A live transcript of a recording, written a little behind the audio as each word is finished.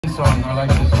song. I like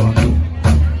this song.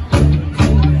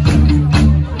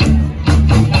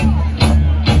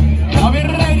 Are we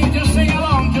ready to sing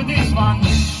along to this one?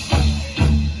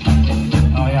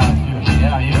 Oh yeah,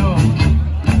 you.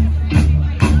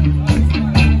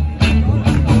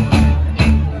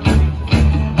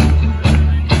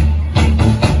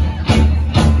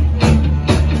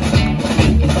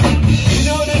 You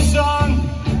know this song?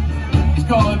 It's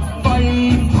called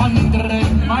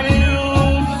 500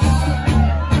 Miles.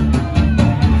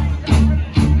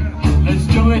 Let's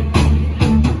do it.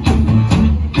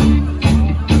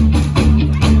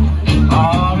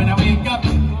 Oh, when I wake up,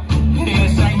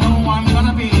 yes, I know I'm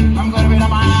gonna be the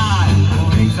man who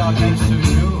wakes up next to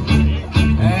you.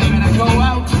 And when I go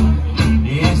out,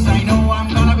 yes, I know I'm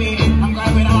gonna be the man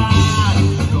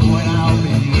going out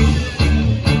with you.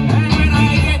 And when I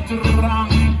get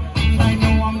drunk, I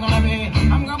know I'm gonna be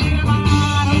the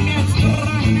man who gets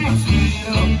drunk next to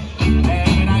you.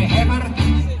 And when I have her,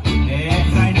 yes,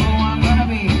 I know I'm gonna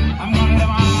be the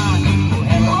man who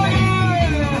has her.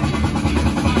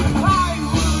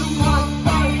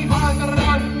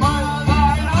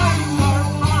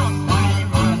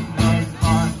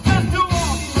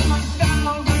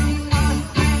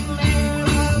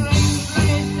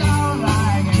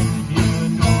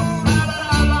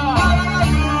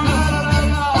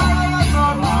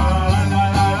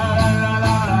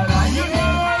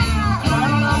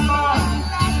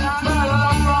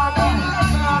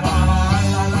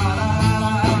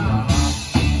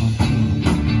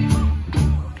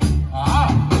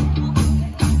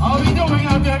 How are we doing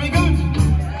out there? We good?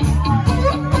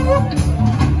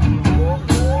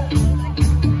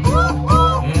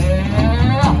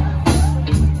 Yeah.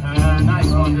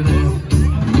 Nice one today.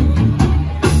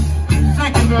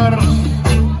 Second verse.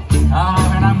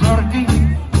 When I'm working,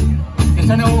 yes,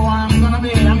 I know I'm gonna be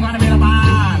the man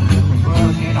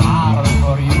working hard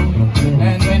for you.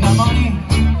 And when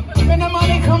the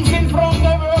money comes in from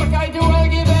the work I do, I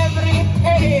give every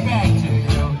penny back to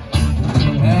you.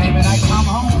 And when I come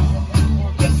home,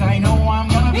 yes, I know I'm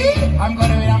gonna be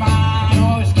the man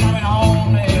who's coming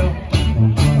home to you.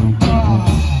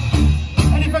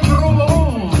 Oh. And if I grow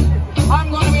old, I'm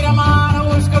gonna be the man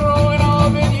who's growing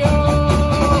up with you.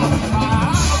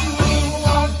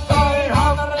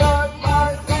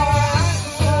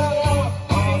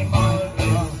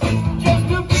 Just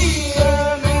to be the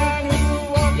man who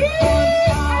walks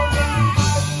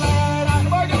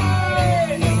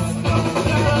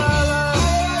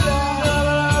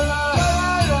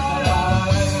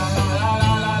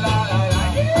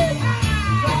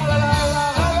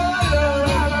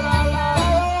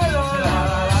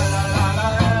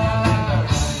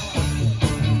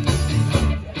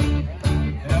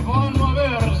one more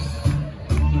verse.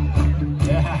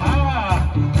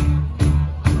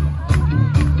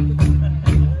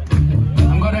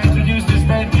 I'm going to introduce this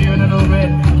band to you in a little bit,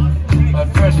 but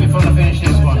first we want to finish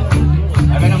this one.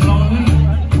 And when I'm lonely,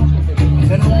 I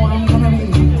said, oh, I'm gonna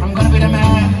be the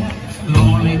man,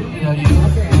 lonely without you.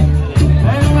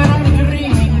 And when I'm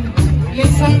dreaming,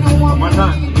 yes, I know I'm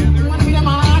gonna be the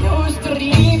man who's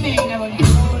dreaming about you.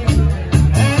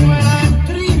 And when I'm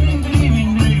dreaming,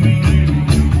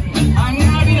 I'm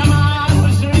gonna be the man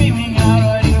who's dreaming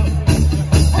about you.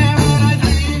 And when I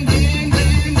dream, I'm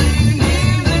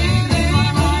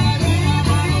gonna be the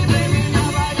man dreaming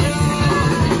about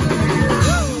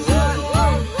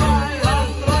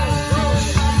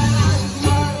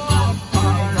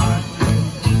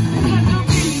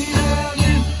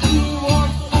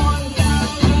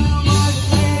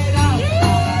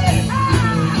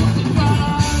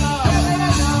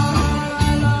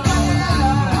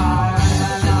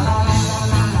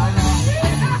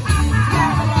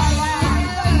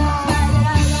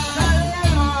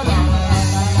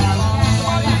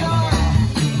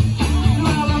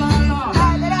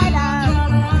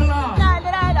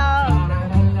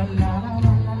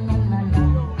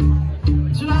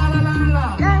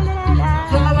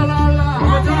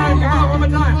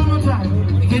One more time.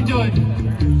 You can do it.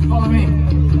 Follow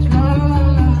me.